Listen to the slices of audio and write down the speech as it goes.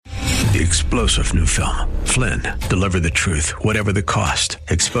The explosive new film, Flynn, deliver the truth, whatever the cost,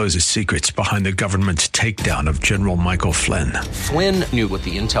 exposes secrets behind the government's takedown of General Michael Flynn. Flynn knew what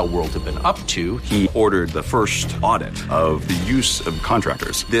the intel world had been up to. He ordered the first audit of the use of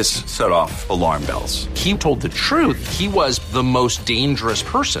contractors. This set off alarm bells. He told the truth. He was the most dangerous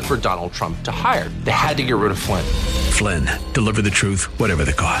person for Donald Trump to hire. They had to get rid of Flynn. Flynn, deliver the truth, whatever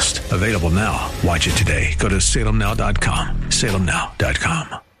the cost. Available now. Watch it today. Go to salemnow.com.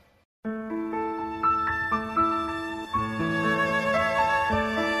 salemnow.com.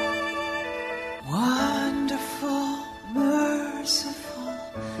 Wonderful, merciful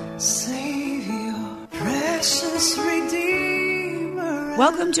Savior, precious Redeemer.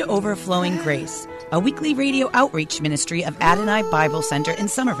 Welcome to Overflowing Grace, a weekly radio outreach ministry of Adonai Bible Center in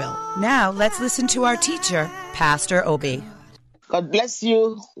Somerville. Now, let's listen to our teacher, Pastor Obi. God bless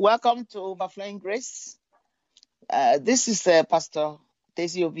you. Welcome to Overflowing Grace. This is Pastor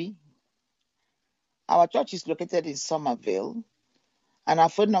Daisy Obi. Our church is located in Somerville, and our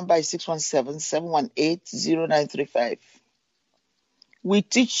phone number is 617-718-0935. We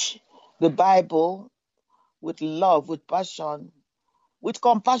teach the Bible with love, with passion, with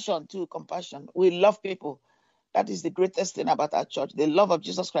compassion too, compassion. We love people. That is the greatest thing about our church, the love of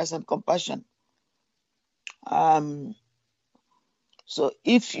Jesus Christ and compassion. So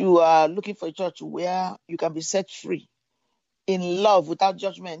if you are looking for a church where you can be set free in love without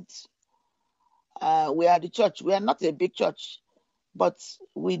judgment, we are the church. We are not a big church, but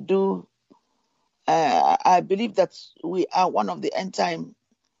we do. I believe that we are one of the end time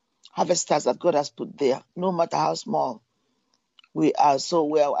harvesters that God has put there, no matter how small we are. So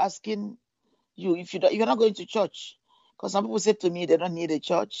we are asking you, if you're not going to church, because some people say to me they don't need a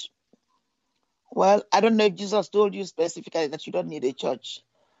church. Well, I don't know if Jesus told you specifically that you don't need a church.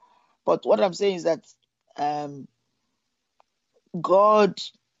 But what I'm saying is that God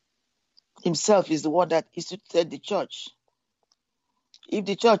himself is the one that instituted the church. If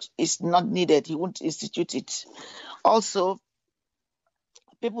the church is not needed, he won't institute it. Also,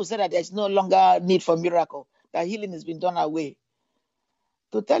 people say that there's no longer need for miracle, that healing has been done away.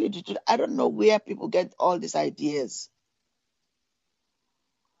 To tell you the truth, I don't know where people get all these ideas.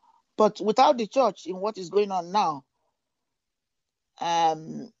 But without the church, in what is going on now,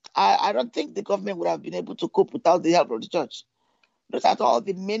 I don't think the government would have been able to cope without the help of the church. Look at all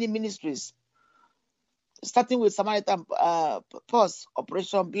the many ministries, starting with Samaritan Purse,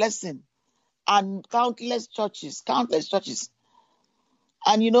 Operation Blessing, and countless churches.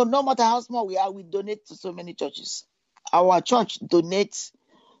 And no matter how small we are, we donate to so many churches. Our church donates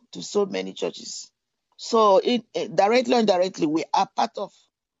to so many churches. So directly or indirectly, we are part of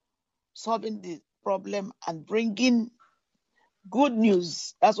solving the problem and bringing good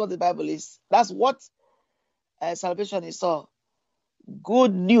news. That's what the Bible is. That's what salvation is all.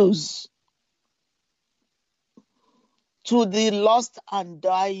 Good news to the lost and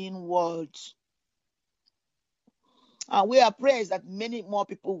dying world. And we are praying that many more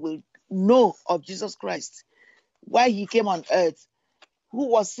people will know of Jesus Christ, why he came on earth, who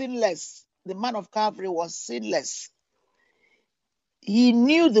was sinless. The man of Calvary was sinless. He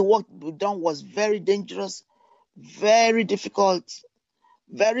knew the work to be done was very dangerous, very difficult,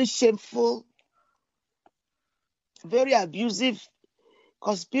 very shameful, very abusive,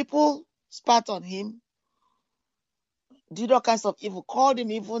 because people spat on him, did all kinds of evil, called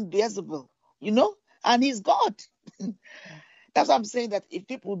him even Beelzebul, and he's God. That's what I'm saying, that if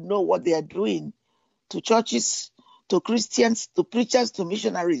people know what they are doing to churches, to Christians, to preachers, to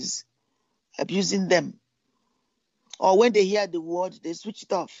missionaries, abusing them, or when they hear the word, they switch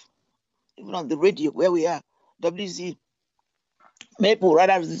it off. Even on the radio, where we are, WZ, people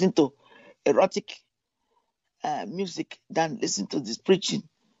rather listen to erotic music than listen to this preaching.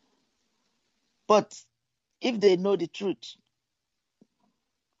 But if they know the truth,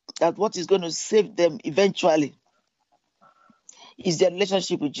 that what is going to save them eventually is their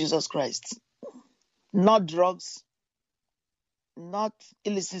relationship with Jesus Christ. Not drugs, not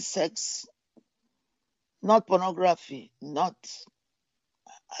illicit sex, not pornography, not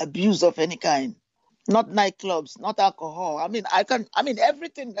abuse of any kind, not nightclubs, not alcohol.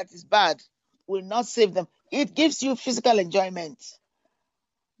 Everything that is bad will not save them. It gives you physical enjoyment.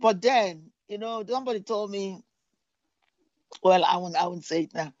 But then, somebody told me, well, I won't say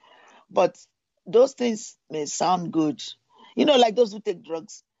it now, but those things may sound good. Like those who take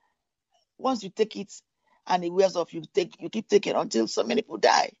drugs. Once you take it and it wears off, you keep taking until so many people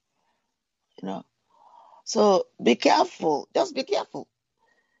die. So be careful. Just be careful.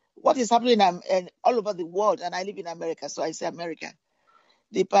 What is happening all over the world, and I live in America, so I say America.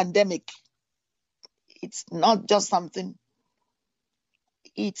 The pandemic, it's not just something.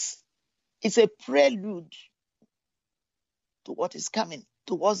 It's It's a prelude to what is coming,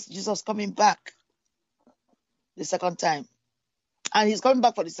 towards Jesus coming back the second time. And he's coming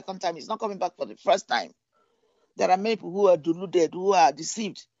back for the second time. He's not coming back for the first time. There are many people who are deluded, who are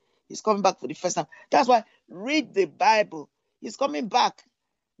deceived. He's coming back for the first time. That's why read the Bible. He's coming back.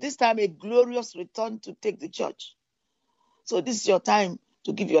 This time a glorious return to take the church. So this is your time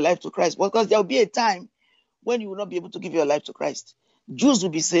to give your life to Christ. Because there will be a time when you will not be able to give your life to Christ. Jews will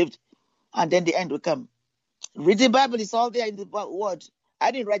be saved, and then the end will come. Read the Bible. It's all there in the word.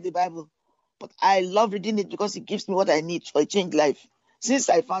 I didn't write the Bible, but I love reading it because it gives me what I need for a changed life. Since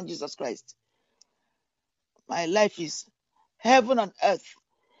I found Jesus Christ, my life is heaven on earth.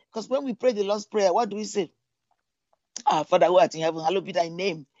 Because when we pray the Lord's Prayer, what do we say? Our Father who art in heaven, hallowed be thy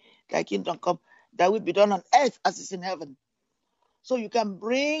name. Thy kingdom come, thy will be done on earth as it is in heaven. So you can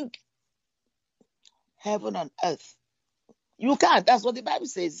bring heaven on earth. You can. That's what the Bible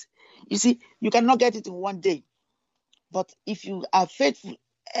says. You see, you cannot get it in one day. But if you are faithful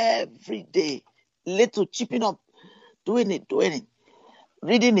every day, little chipping up, doing it,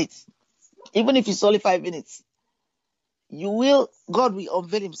 reading it, even if it's only 5 minutes, God will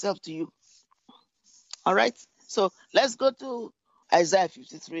unveil himself to you. All right? So let's go to Isaiah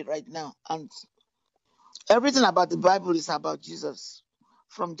 53 right now. And everything about the Bible is about Jesus,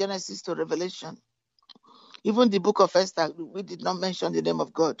 from Genesis to Revelation. Even the book of Esther, we did not mention the name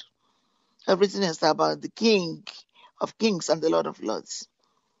of God. Everything is about the King of Kings and the Lord of Lords,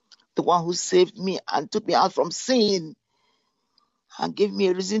 the one who saved me and took me out from sin and gave me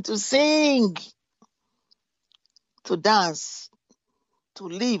a reason to sing, to dance, to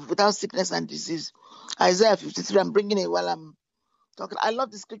live without sickness and disease. Isaiah 53, I'm bringing it while I'm talking. I love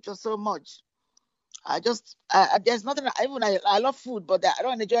the scripture so much. There's nothing, I love food, but I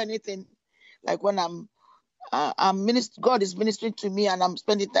don't enjoy anything like when God is ministering to me and I'm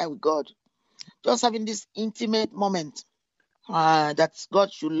spending time with God. Just having this intimate moment that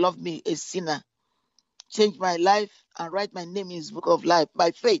God should love me, a sinner, change my life and write my name in his book of life by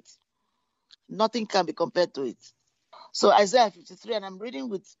faith. Nothing can be compared to it. So Isaiah 53, and I'm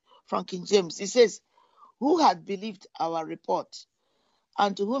reading from King James. It says, who had believed our report,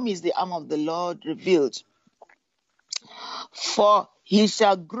 and to whom is the arm of the Lord revealed? For he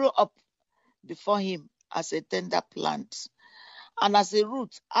shall grow up before him as a tender plant, and as a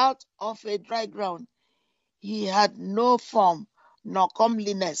root out of a dry ground. He had no form nor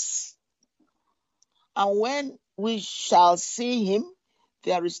comeliness. And when we shall see him,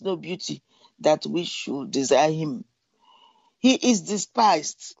 there is no beauty that we should desire him. He is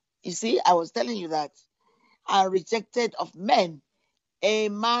despised. You see, I was telling you that. And rejected of men, a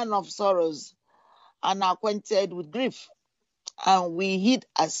man of sorrows, and acquainted with grief. And we hid,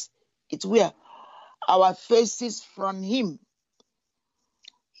 as it were, our faces from him.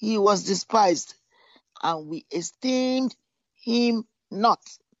 He was despised, and we esteemed him not.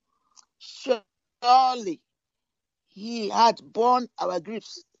 Surely he had borne our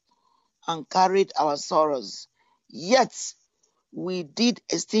griefs and carried our sorrows. Yet we did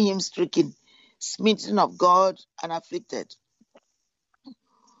esteem him stricken, smitten of God, and afflicted.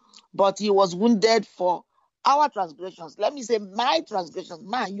 But he was wounded for our transgressions. Let me say my transgressions.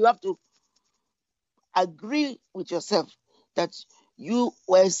 Man, you have to agree with yourself that you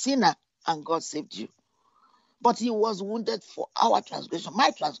were a sinner and God saved you. But he was wounded for our transgression,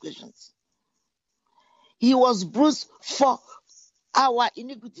 my transgressions. He was bruised for our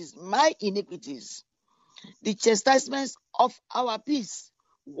iniquities, my iniquities. The chastisement of our peace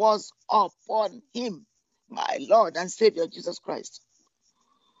was upon him, my Lord and Savior Jesus Christ.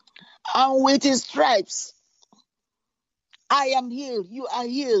 And with his stripes, I am healed, you are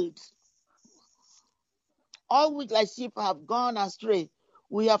healed. All which like sheep have gone astray,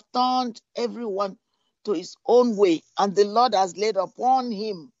 we have turned everyone to his own way, and the Lord has laid upon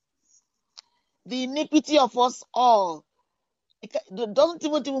him the iniquity of us all. It doesn't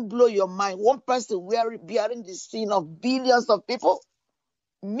even blow your mind. One person bearing the sin of billions of people,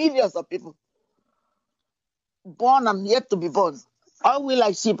 millions of people, born and yet to be born. All we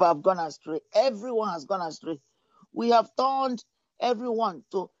like sheep have gone astray. Everyone has gone astray. We have turned everyone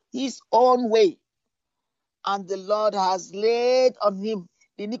to his own way, and the Lord has laid on him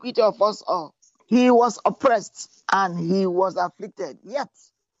the iniquity of us all. He was oppressed and he was afflicted, yet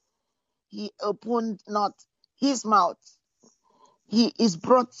he opened not his mouth. He is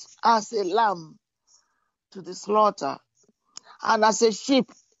brought as a lamb to the slaughter, and as a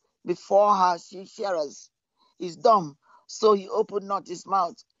sheep before her shearers is dumb, so he opened not his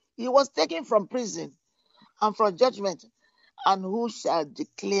mouth. He was taken from prison and from judgment, and who shall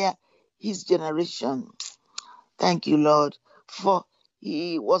declare his generation? Thank you, Lord. For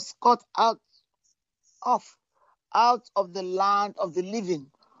he was cut out of the land of the living.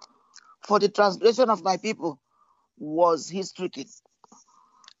 For the transgression of my people was he stricken.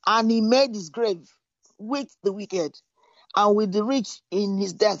 And he made his grave with the wicked and with the rich in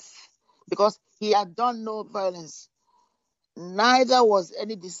his death, because he had done no violence, neither was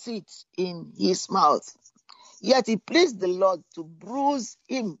any deceit in his mouth. Yet it pleased the Lord to bruise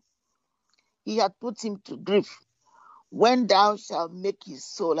him. He had put him to grief. When thou shalt make his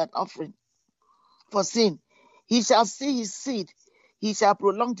soul an offering for sin, he shall see his seed, he shall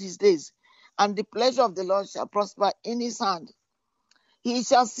prolong his days, and the pleasure of the Lord shall prosper in his hand. He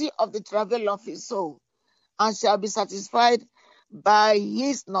shall see of the travail of his soul, and shall be satisfied by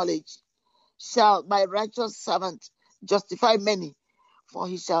his knowledge. Shall my righteous servant justify many, for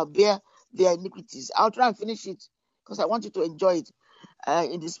he shall bear their iniquities. I'll try and finish it, because I want you to enjoy it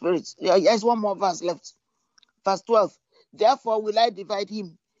in the spirit. There's one more verse left. Verse 12. Therefore will I divide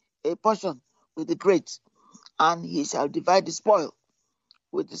him a portion with the great, and he shall divide the spoil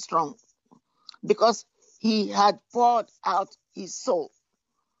with the strong, because he had poured out his soul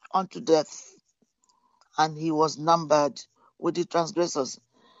unto death, and he was numbered with the transgressors,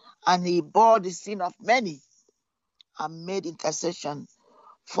 and he bore the sin of many and made intercession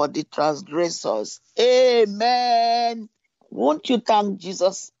for the transgressors. Amen. Won't you thank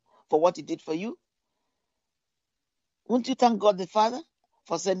Jesus for what he did for you? Won't you thank God the Father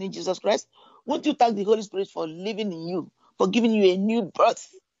for sending Jesus Christ? Won't you thank the Holy Spirit for living in you, for giving you a new birth?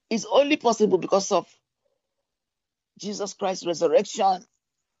 It's only possible because of Jesus Christ's resurrection.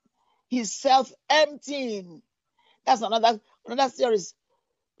 He's self-emptying. That's another series.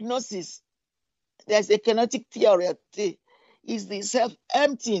 Gnosis. There's a kinetic theory. Is the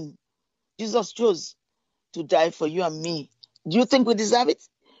self-emptying. Jesus chose to die for you and me. Do you think we deserve it?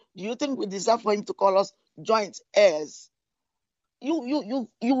 Do you think we deserve for him to call us joint heirs? You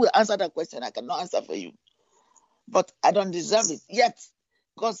will answer that question. I cannot answer for you. But I don't deserve it. Yet,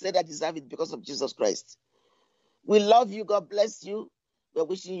 God said I deserve it because of Jesus Christ. We love you. God bless you. We're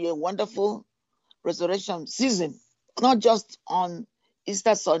wishing you a wonderful resurrection season. Not just on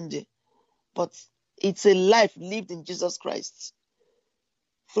Easter Sunday, but it's a life lived in Jesus Christ.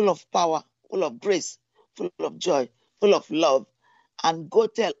 Full of power, full of grace, full of joy, full of love. And go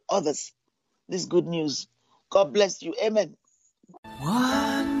tell others this good news. God bless you. Amen.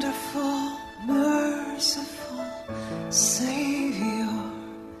 Wonderful, merciful Savior,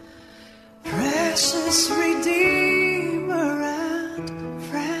 precious Redeemer and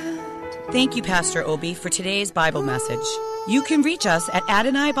friend. Thank you, Pastor Obi, for today's Bible message. You can reach us at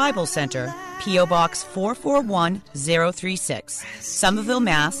Adonai Bible Center, P.O. Box 441036, Somerville,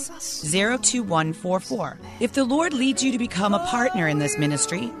 Mass. 02144. If the Lord leads you to become a partner in this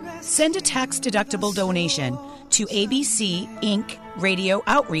ministry, send a tax-deductible donation to ABC Inc. Radio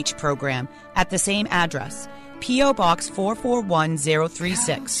Outreach Program at the same address, P.O. Box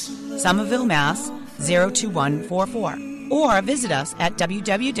 441036, Somerville, Mass. 02144. Or visit us at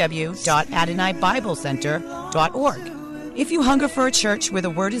www.AdonaiBibleCenter.org. If you hunger for a church where the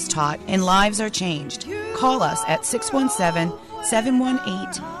Word is taught and lives are changed, call us at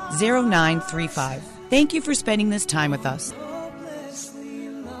 617-718-0935. Thank you for spending this time with us.